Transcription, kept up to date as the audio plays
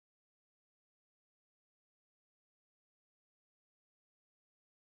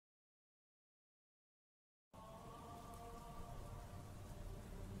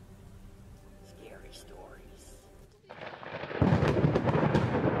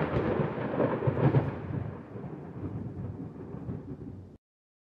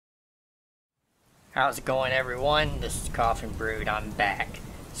How's it going, everyone? This is Coffinbrood. I'm back.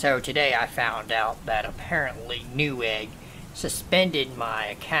 So today I found out that apparently Newegg suspended my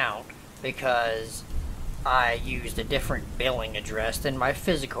account because I used a different billing address than my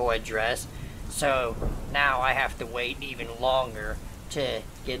physical address. So now I have to wait even longer to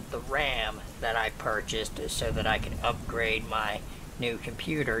get the RAM that I purchased so that I can upgrade my new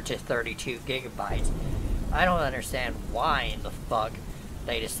computer to 32 gigabytes. I don't understand why in the fuck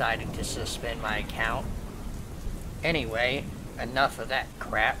they decided to suspend my account. Anyway, enough of that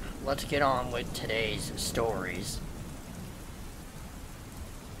crap. Let's get on with today's stories.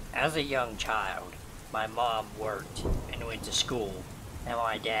 As a young child, my mom worked and went to school, and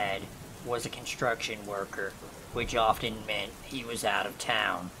my dad was a construction worker, which often meant he was out of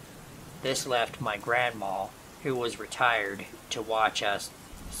town. This left my grandma, who was retired, to watch us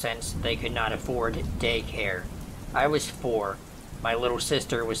since they could not afford daycare. I was 4. My little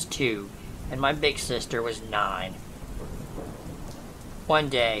sister was 2, and my big sister was 9. One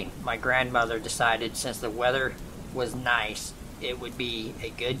day, my grandmother decided since the weather was nice, it would be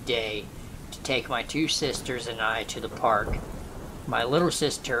a good day to take my 2 sisters and I to the park. My little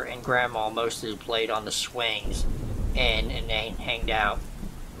sister and grandma mostly played on the swings and hanged out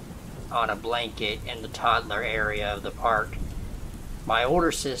on a blanket in the toddler area of the park. My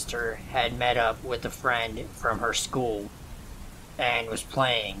older sister had met up with a friend from her school and was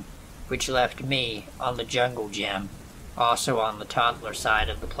playing, which left me on the jungle gym, also on the toddler side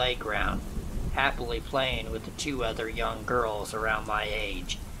of the playground, happily playing with the 2 other young girls around my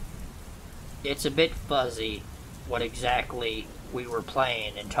age. It's a bit fuzzy what exactly we were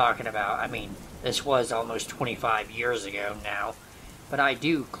playing and talking about. I mean, this was almost 25 years ago now, but I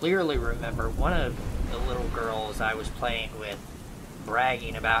do clearly remember one of the little girls I was playing with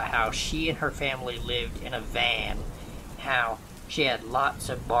bragging about how she and her family lived in a van, how she had lots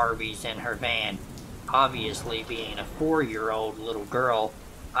of Barbies in her van. Obviously, being a 4-year-old little girl,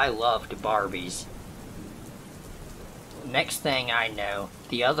 I loved Barbies. Next thing I know,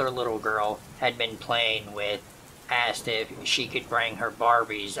 the other little girl had been playing with asked if she could bring her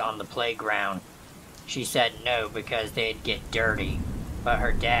Barbies on the playground. She said no because they'd get dirty, but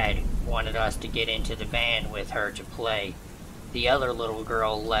her dad wanted us to get into the van with her to play. The other little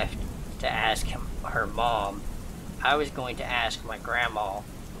girl left to ask her mom. I was going to ask my grandma,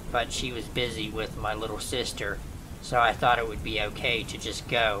 but she was busy with my little sister, so I thought it would be okay to just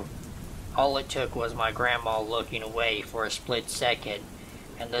go. All it took was my grandma looking away for a split second,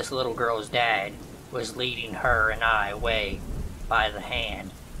 and this little girl's dad was leading her and I away by the hand.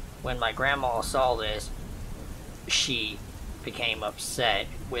 When my grandma saw this, she became upset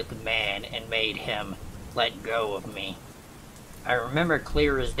with the man and made him let go of me. I remember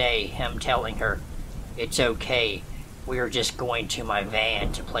clear as day him telling her, "It's okay, we are just going to my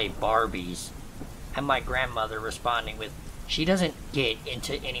van to play Barbies," and my grandmother responding with, "She doesn't get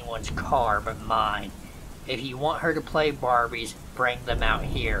into anyone's car but mine. If you want her to play Barbies, bring them out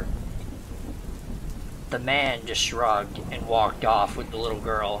here." The man just shrugged and walked off with the little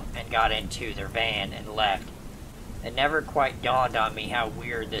girl and got into their van and left. It never quite dawned on me how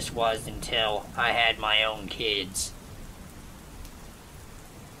weird this was until I had my own kids.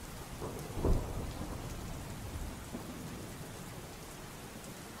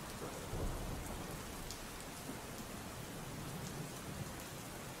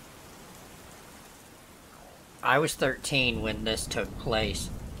 I was 13 when this took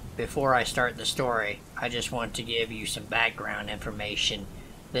place. Before I start the story, I just want to give you some background information.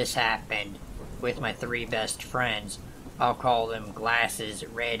 This happened with my 3 best friends. I'll call them Glasses,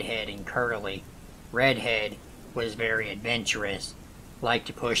 Redhead, and Curly. Redhead was very adventurous, liked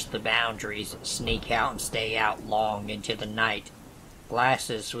to push the boundaries, sneak out and stay out long into the night.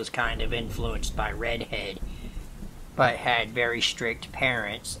 Glasses was kind of influenced by Redhead, but had very strict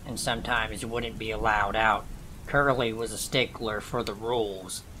parents and sometimes wouldn't be allowed out. Curly was a stickler for the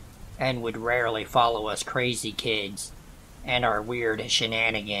rules, and would rarely follow us crazy kids and our weird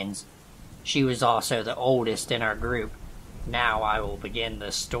shenanigans. She was also the oldest in our group. Now I will begin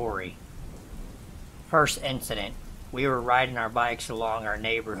this story. First incident. We were riding our bikes along our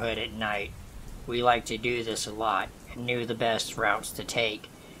neighborhood at night. We liked to do this a lot and knew the best routes to take.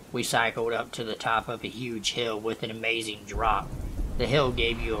 We cycled up to the top of a huge hill with an amazing drop. The hill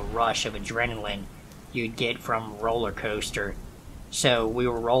gave you a rush of adrenaline you'd get from a roller coaster. So we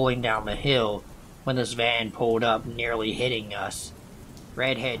were rolling down the hill when this van pulled up, nearly hitting us.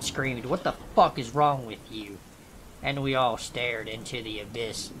 Redhead screamed, "What the fuck is wrong with you?" And we all stared into the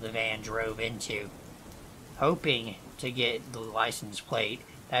abyss the van drove into. Hoping to get the license plate,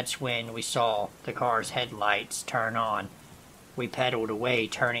 that's when we saw the car's headlights turn on. We pedaled away,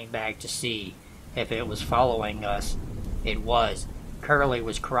 turning back to see if it was following us. It was. Curly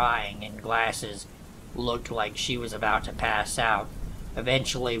was crying, and Glasses looked like she was about to pass out.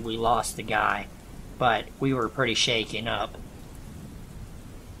 Eventually, we lost the guy, but we were pretty shaken up.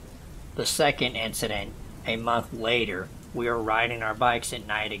 The second incident, a month later, we were riding our bikes at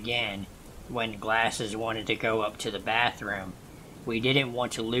night again when Glasses wanted to go up to the bathroom. We didn't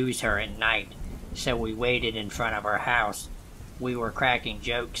want to lose her at night, so we waited in front of our house. We were cracking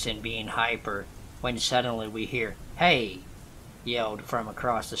jokes and being hyper when suddenly we hear, "Hey!" yelled from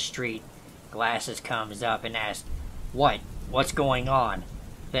across the street. Glasses comes up and asks, What's going on?"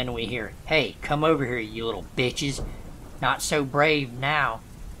 Then we hear, "Hey, come over here, you little bitches. Not so brave now."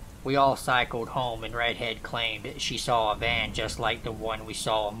 We all cycled home, and Redhead claimed she saw a van just like the one we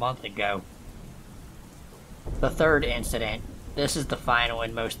saw a month ago. The third incident, this is the final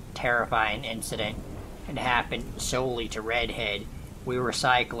and most terrifying incident. It happened solely to Redhead. We were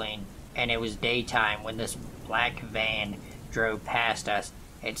cycling, and it was daytime when this black van drove past us.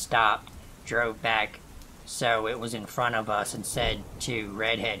 It stopped, drove back, so it was in front of us, and said to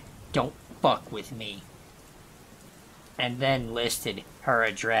Redhead, "Don't fuck with me," and then listed her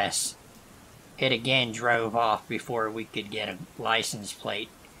address. It again drove off before we could get a license plate.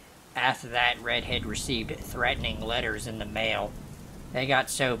 After that, Redhead received threatening letters in the mail. They got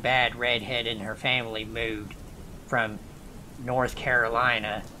so bad, Redhead and her family moved from North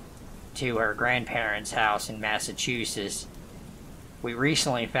Carolina to her grandparents' house in Massachusetts. We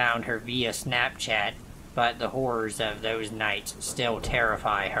recently found her via Snapchat, but the horrors of those nights still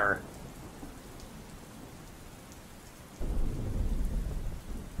terrify her.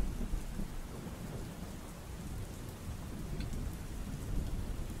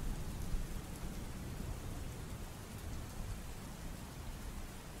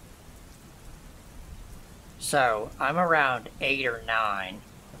 So, I'm around 8 or 9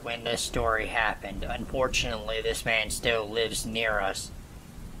 when this story happened. Unfortunately, this man still lives near us.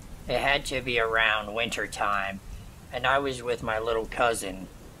 It had to be around winter time, and I was with my little cousin.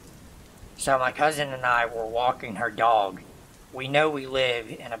 So my cousin and I were walking her dog. We know we live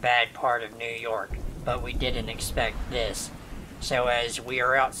in a bad part of New York, but we didn't expect this. So as we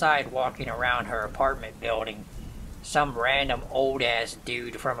are outside walking around her apartment building, some random old-ass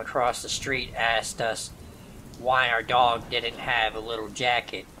dude from across the street asked us why our dog didn't have a little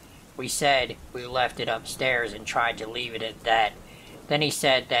jacket. We said we left it upstairs and tried to leave it at that. Then he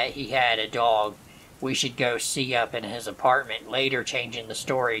said that he had a dog we should go see up in his apartment, later changing the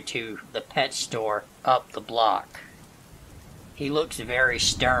story to the pet store up the block. He looks very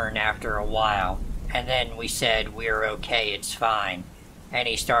stern after a while, and then we said we're okay, it's fine, and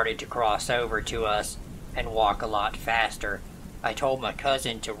he started to cross over to us and walk a lot faster. I told my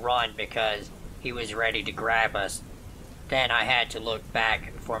cousin to run because he was ready to grab us. Then I had to look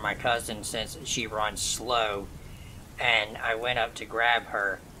back for my cousin since she runs slow, and I went up to grab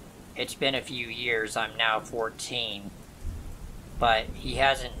her. It's been a few years, I'm now 14, but he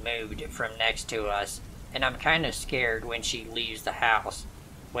hasn't moved from next to us, and I'm kind of scared when she leaves the house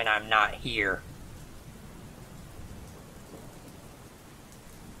when I'm not here.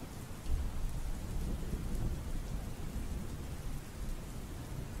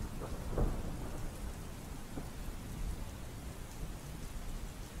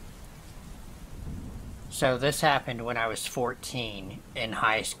 So this happened when I was 14 in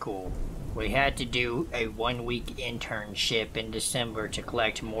high school. We had to do a 1-week internship in December to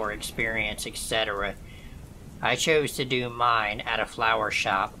collect more experience, etc. I chose to do mine at a flower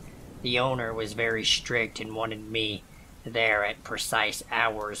shop. The owner was very strict and wanted me there at precise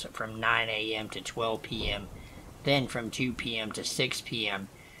hours from 9 a.m. to 12 p.m., then from 2 p.m. to 6 p.m.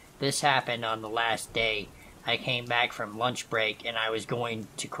 This happened on the last day. I came back from lunch break and I was going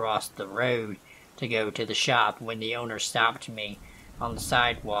to cross the road to go to the shop when the owner stopped me on the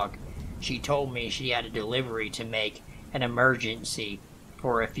sidewalk. She told me she had a delivery to make, an emergency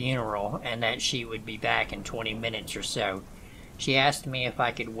for a funeral, and that she would be back in 20 minutes or so. She asked me if I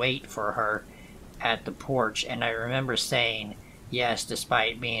could wait for her at the porch, and I remember saying yes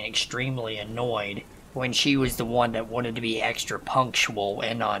despite being extremely annoyed when she was the one that wanted to be extra punctual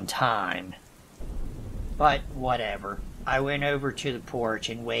and on time. But whatever. I went over to the porch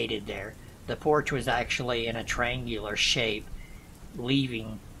and waited there. The porch was actually in a triangular shape,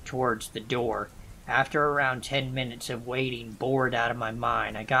 leading towards the door. After around 10 minutes of waiting, bored out of my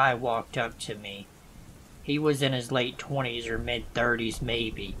mind, a guy walked up to me. He was in his late 20s or mid-30s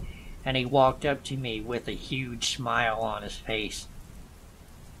maybe, and he walked up to me with a huge smile on his face.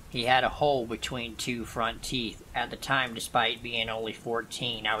 He had a hole between 2 front teeth. At the time, despite being only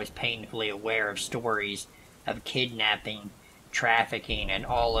 14, I was painfully aware of stories of kidnapping trafficking and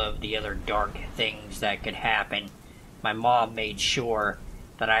all of the other dark things that could happen, my mom made sure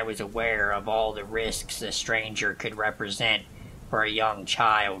that I was aware of all the risks a stranger could represent for a young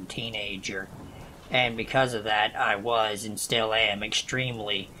child, teenager. And because of that, I was and still am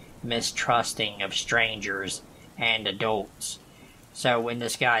extremely mistrusting of strangers and adults. So when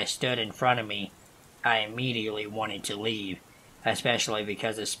this guy stood in front of me, I immediately wanted to leave, especially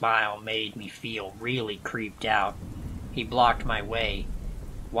because his smile made me feel really creeped out. He blocked my way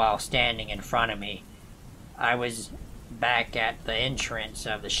while standing in front of me. I was back at the entrance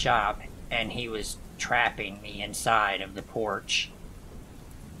of the shop, and he was trapping me inside of the porch.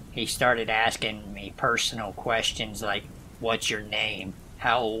 He started asking me personal questions like, "What's your name?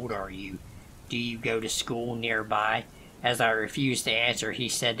 How old are you? Do you go to school nearby?" As I refused to answer, he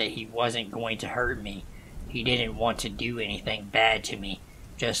said that he wasn't going to hurt me. He didn't want to do anything bad to me,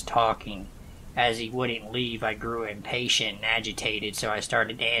 just talking. As he wouldn't leave, I grew impatient and agitated, so I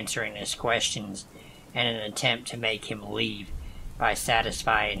started answering his questions in an attempt to make him leave by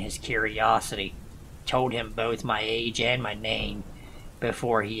satisfying his curiosity. Told him both my age and my name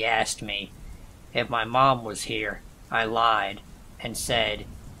before he asked me if my mom was here. I lied and said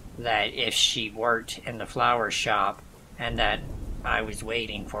that if she worked in the flower shop and that I was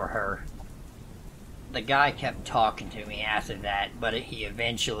waiting for her. The guy kept talking to me after that, but he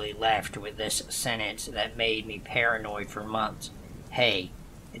eventually left with this sentence that made me paranoid for months. "Hey,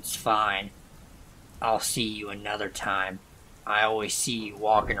 it's fine. I'll see you another time. I always see you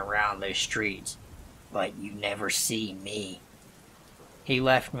walking around those streets, but you never see me." He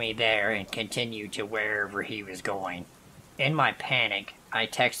left me there and continued to wherever he was going. In my panic, I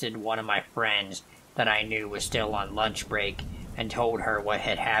texted one of my friends that I knew was still on lunch break and told her what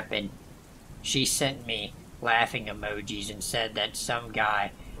had happened. She sent me laughing emojis and said that some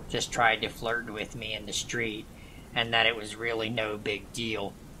guy just tried to flirt with me in the street and that it was really no big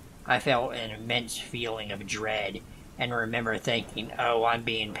deal. I felt an immense feeling of dread and remember thinking, "Oh, I'm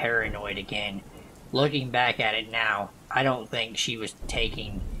being paranoid again." Looking back at it now, I don't think she was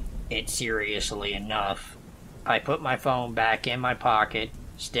taking it seriously enough. I put my phone back in my pocket,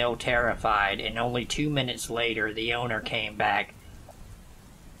 still terrified, and only 2 minutes later the owner came back.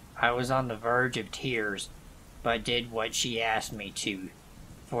 I was on the verge of tears, but did what she asked me to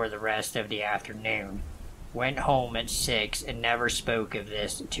for the rest of the afternoon. Went home at 6 and never spoke of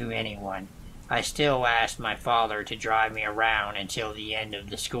this to anyone. I still asked my father to drive me around until the end of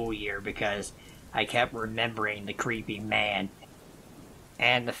the school year because I kept remembering the creepy man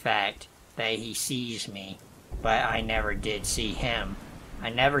and the fact that he sees me, but I never did see him. I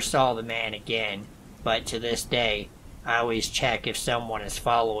never saw the man again, but to this day, I always check if someone is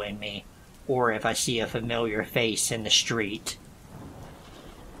following me or if I see a familiar face in the street.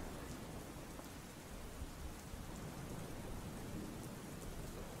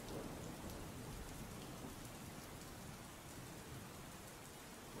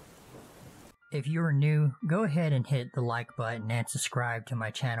 If you are new, go ahead and hit the like button and subscribe to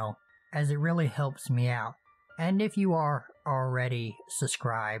my channel, as it really helps me out. And if you are already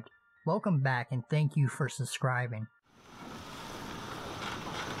subscribed, welcome back and thank you for subscribing.